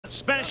That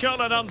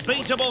special and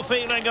unbeatable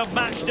feeling of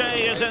match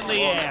day is in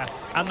the air,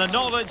 and the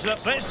knowledge that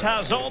this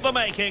has all the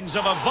makings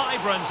of a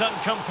vibrant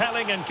and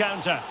compelling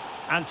encounter.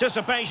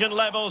 Anticipation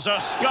levels are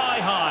sky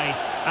high,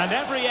 and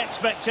every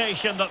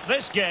expectation that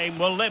this game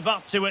will live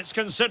up to its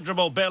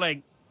considerable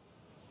billing.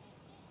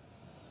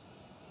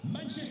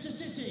 Manchester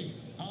City.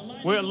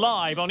 We're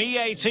live on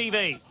EA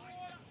TV.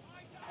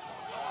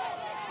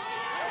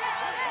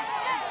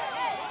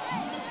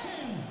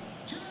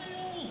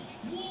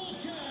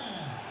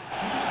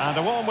 And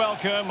a warm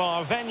welcome.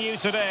 Our venue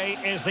today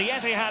is the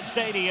Etihad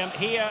Stadium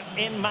here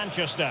in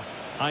Manchester.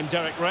 I'm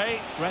Derek Ray,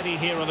 ready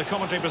here in the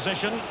commentary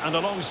position, and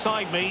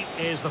alongside me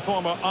is the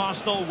former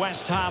Arsenal,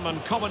 West Ham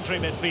and Coventry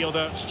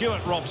midfielder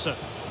Stuart Robson.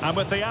 And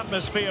with the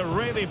atmosphere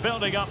really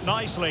building up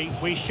nicely,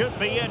 we should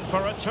be in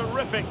for a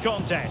terrific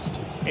contest.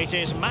 It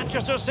is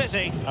Manchester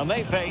City and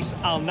they face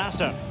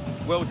NASSR.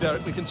 Well,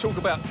 Derek, we can talk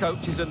about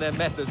coaches and their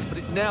methods, but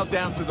it's now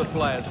down to the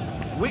players.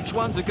 Which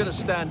ones are going to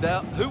stand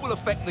out, who will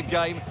affect the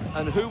game,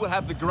 and who will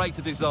have the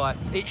greater desire?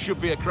 It should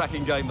be a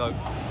cracking game, though.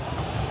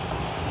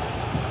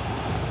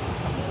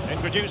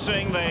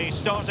 Introducing the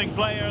starting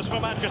players for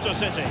Manchester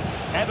City.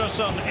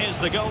 Ederson is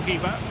the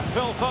goalkeeper.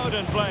 Phil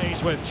Foden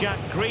plays with Jack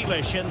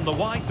Grealish in the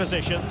wide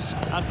positions,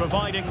 and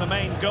providing the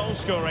main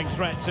goal-scoring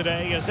threat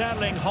today is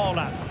Erling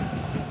Haaland.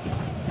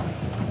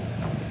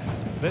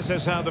 This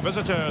is how the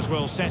visitors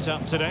will set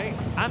up today.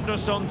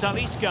 Anderson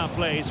Talisca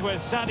plays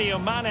with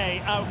Sadio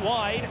Mane out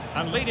wide,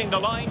 and leading the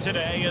line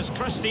today is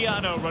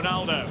Cristiano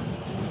Ronaldo.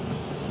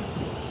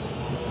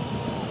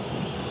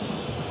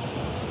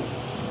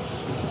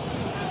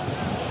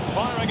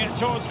 Firing it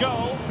towards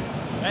goal,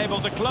 able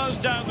to close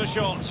down the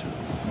shot.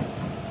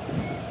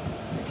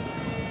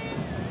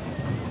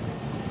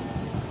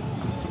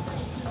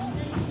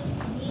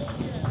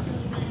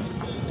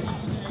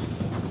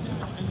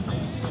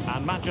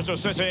 And Manchester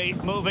City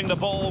moving the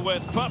ball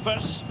with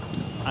purpose,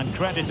 and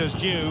credit is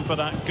due for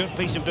that good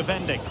piece of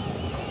defending.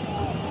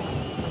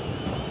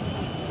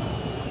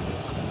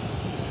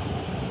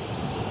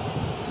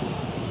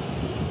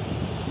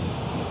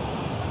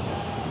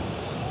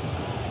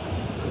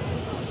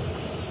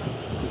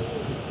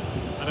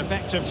 An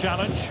effective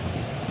challenge.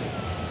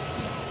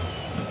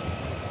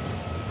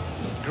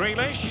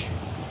 Grealish.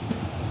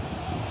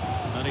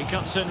 And he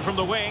cuts in from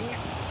the wing,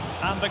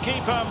 and the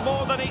keeper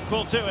more than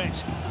equal to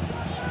it.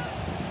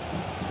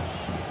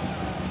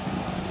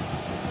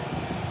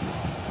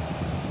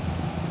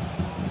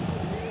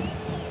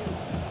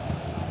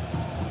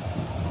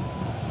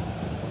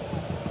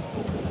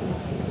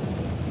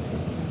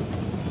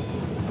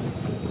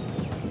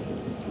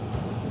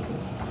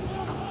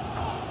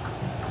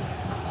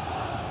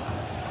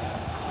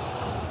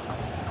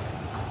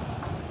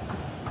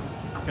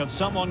 Can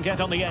someone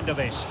get on the end of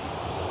this?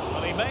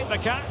 Well, he made the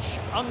catch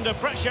under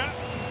pressure.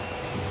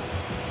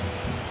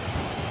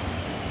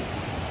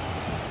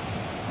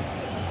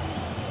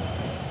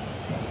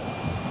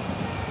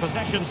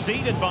 Possession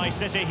ceded by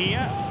City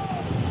here.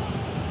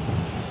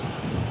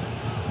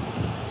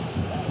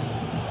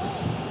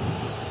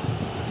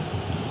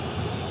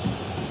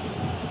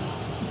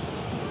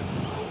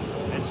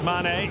 It's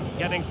Mane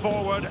getting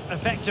forward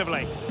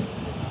effectively.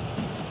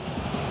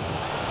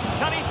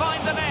 Can he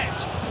find the net?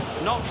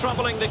 Not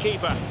troubling the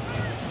keeper.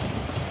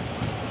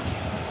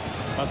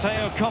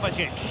 Mateo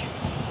Kovacic.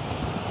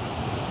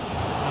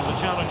 And the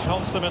challenge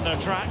halts them in their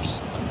tracks.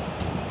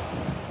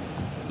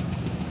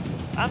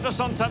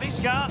 Anderson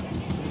Talisca.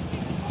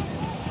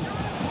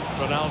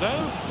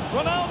 Ronaldo.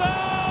 Ronaldo!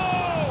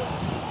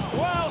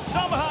 Well,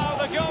 somehow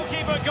the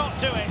goalkeeper got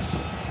to it.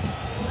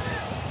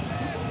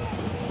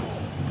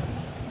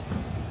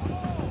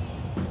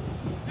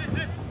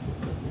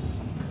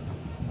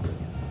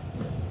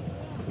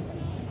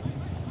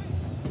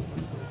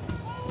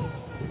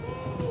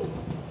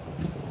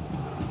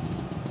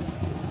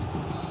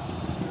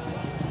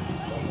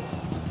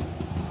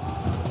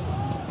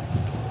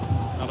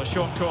 A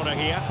short corner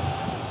here.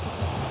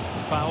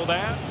 Foul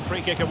there.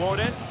 Free kick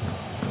awarded.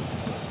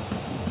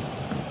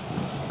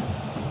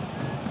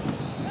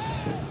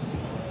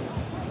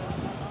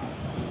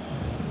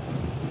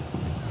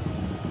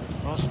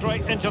 Well,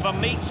 straight into the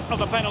meat of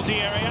the penalty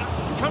area.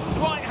 Couldn't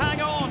quite hang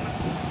on.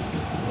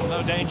 Well,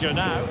 no danger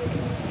now.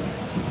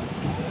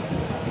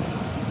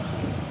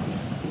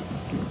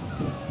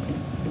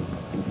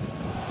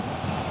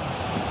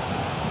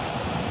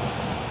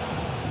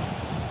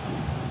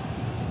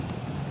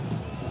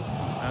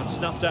 And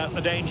snuffed out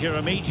the danger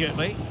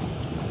immediately.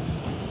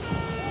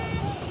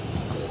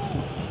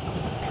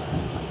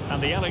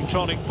 And the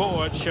electronic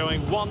board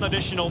showing 1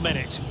 additional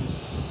minute.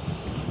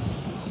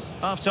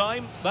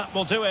 Half-time, that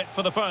will do it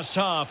for the first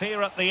half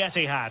here at the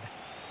Etihad.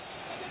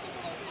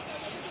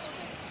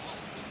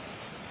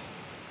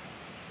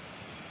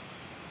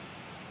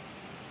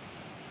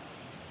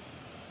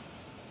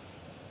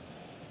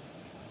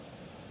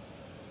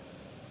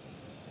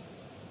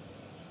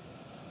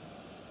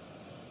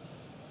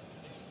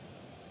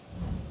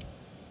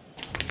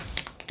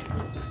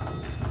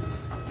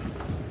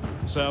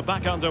 So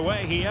back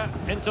underway here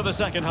into the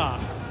second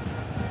half.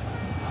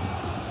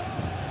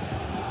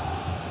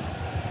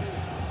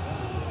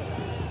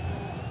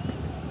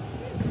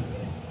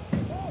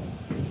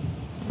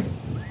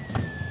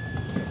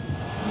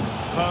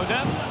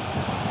 Foden.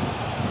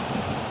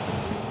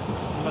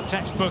 A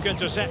textbook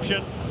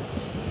interception.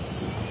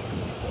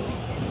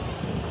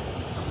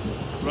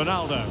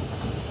 Ronaldo.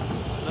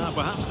 Now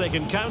perhaps they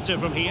can counter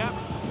from here.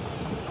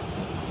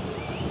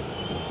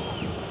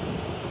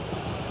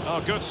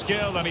 Oh, good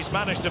skill, and he's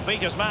managed to beat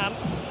his man.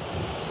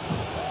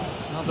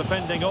 Well,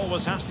 defending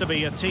always has to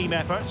be a team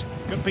effort.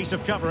 Good piece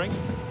of covering.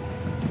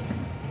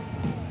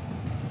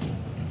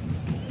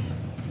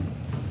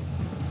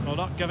 Well,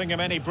 not giving him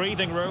any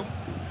breathing room.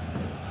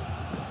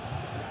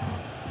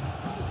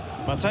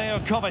 Mateo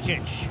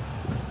Kovacic.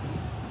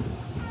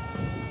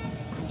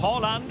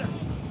 Haaland.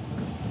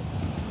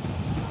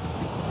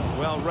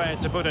 Well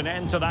read to put an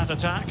end to that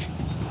attack.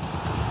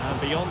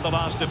 And beyond the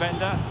last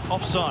defender,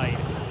 offside.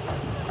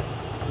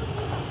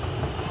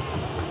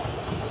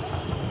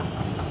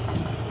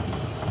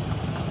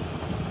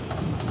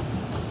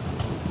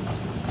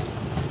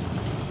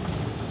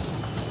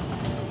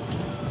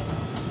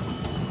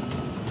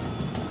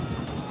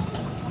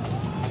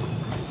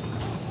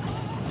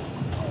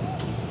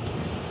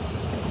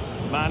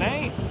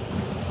 Mane.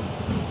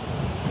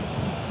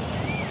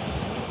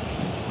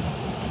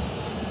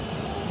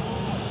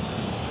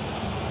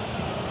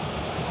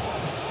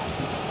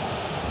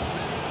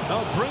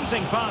 Oh,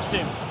 breezing past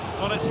him.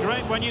 Well, it's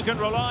great when you can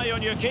rely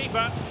on your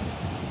keeper.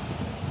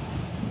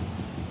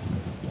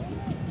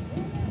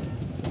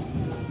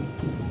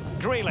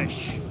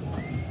 Grealish.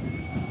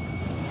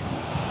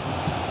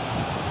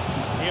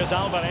 Here's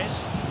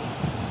Alvarez.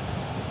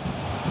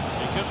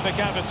 He could pick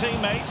out a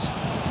teammate.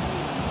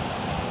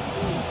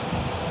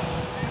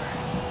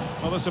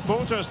 Well, the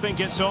supporters think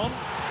it's on.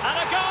 And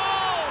a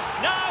goal!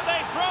 Now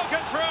they've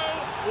broken through.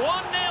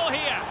 1-0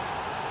 here.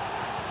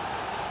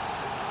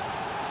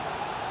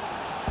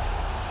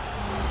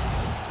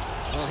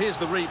 Well, here's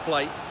the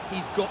replay.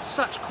 He's got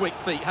such quick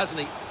feet, hasn't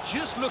he?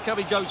 Just look how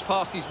he goes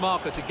past his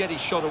marker to get his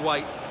shot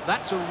away.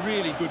 That's a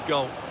really good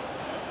goal.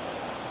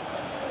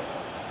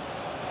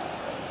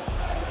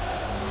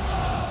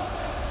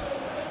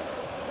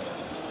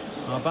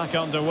 Well, back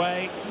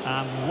underway,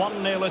 and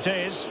 1-0 it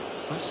is.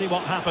 Let's see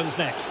what happens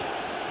next.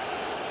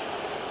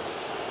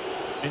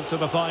 Into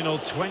the final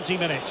 20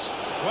 minutes.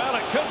 Well,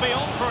 it could be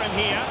on for him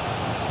here.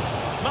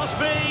 Must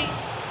be.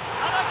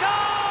 And a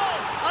goal!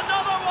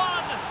 Another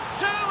one!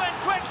 Two in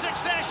quick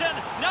succession.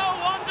 No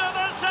wonder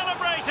they're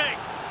celebrating.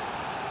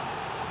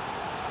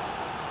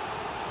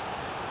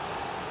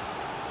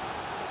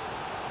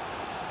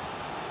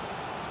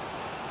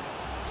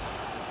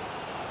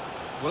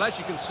 Well, as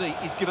you can see,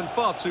 he's given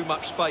far too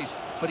much space,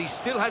 but he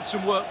still had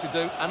some work to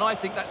do, and I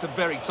think that's a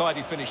very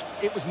tidy finish.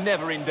 It was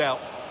never in doubt.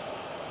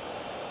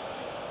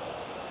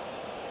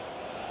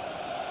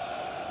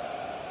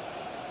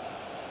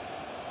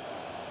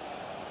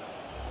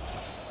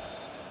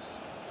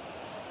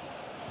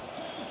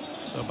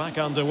 So back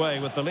underway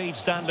with the lead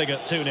standing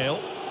at 2-0.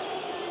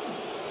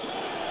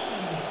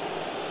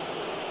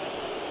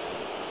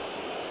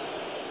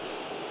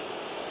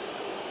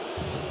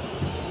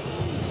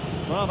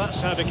 Well, that's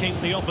how to keep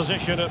the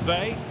opposition at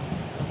bay.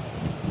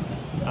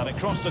 And it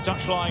crossed the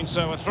touchline,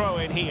 so a throw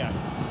in here.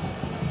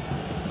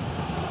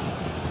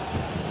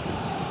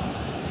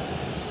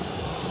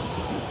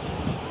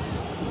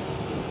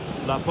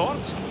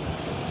 Laporte.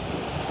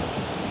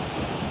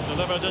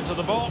 Delivered into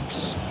the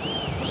box.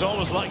 Was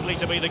always likely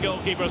to be the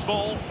goalkeeper's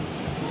ball.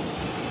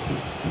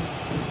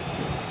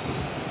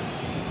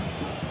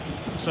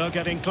 So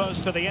getting close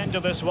to the end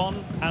of this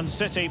one, and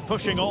City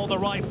pushing all the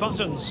right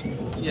buttons.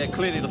 Yeah,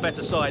 clearly the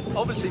better side.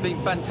 Obviously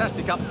been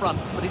fantastic up front,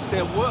 but it's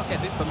their work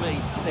ethic for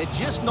me. They're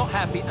just not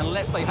happy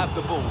unless they have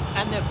the ball,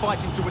 and they're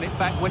fighting to win it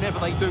back whenever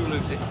they do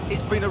lose it.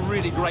 It's been a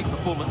really great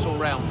performance all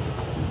round.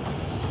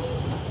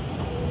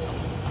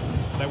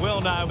 They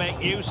will now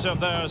make use of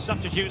their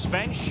substitutes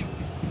bench.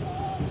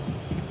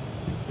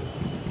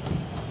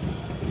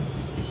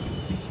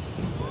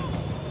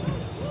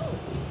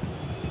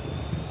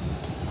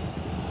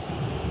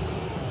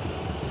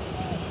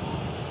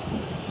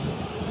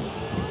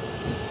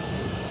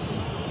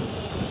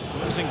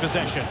 Losing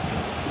possession.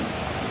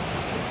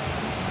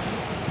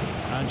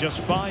 And just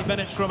 5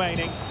 minutes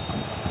remaining.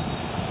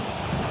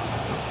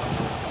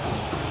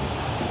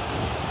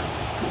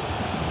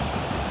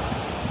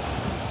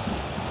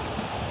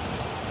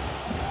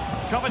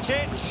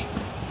 Kovacic.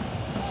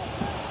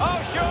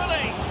 Oh,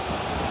 surely.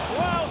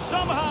 Well,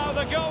 somehow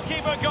the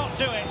goalkeeper got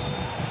to it.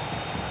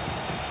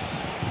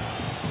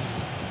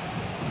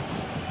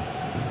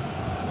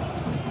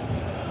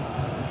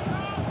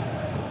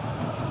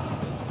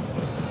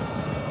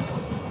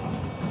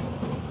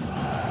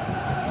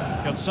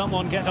 Can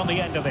someone get on the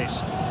end of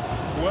this?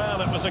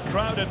 Well, it was a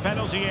crowded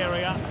penalty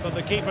area, but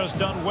the keeper's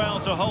done well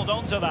to hold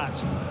on to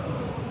that.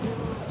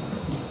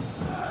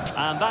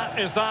 And that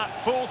is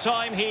that. Full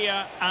time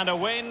here and a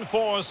win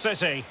for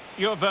City.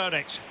 Your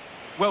verdict?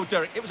 Well,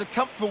 Derek, it was a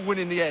comfortable win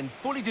in the end.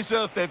 Fully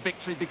deserved their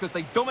victory because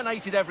they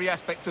dominated every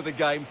aspect of the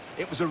game.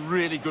 It was a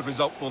really good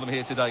result for them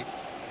here today.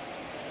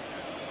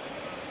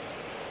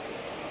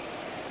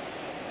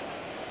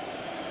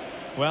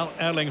 Well,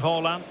 Erling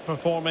Haaland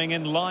performing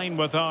in line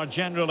with our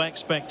general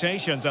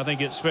expectations, I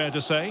think it's fair to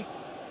say.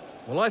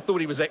 Well, I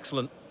thought he was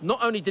excellent.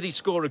 Not only did he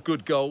score a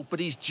good goal, but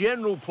his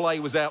general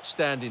play was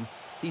outstanding.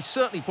 He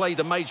certainly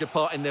played a major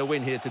part in their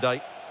win here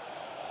today.